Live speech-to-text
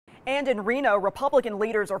And in Reno, Republican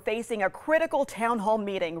leaders are facing a critical town hall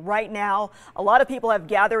meeting right now. A lot of people have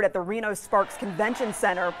gathered at the Reno Sparks Convention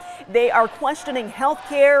Center. They are questioning health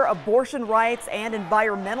care, abortion rights, and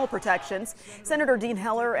environmental protections. Senator Dean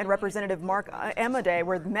Heller and Representative Mark Amodei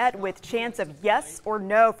were met with chants of yes or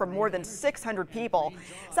no from more than 600 people.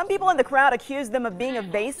 Some people in the crowd accused them of being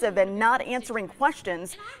evasive and not answering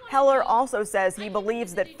questions. Heller also says he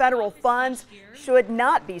believes that federal funds should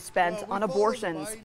not be spent on abortions.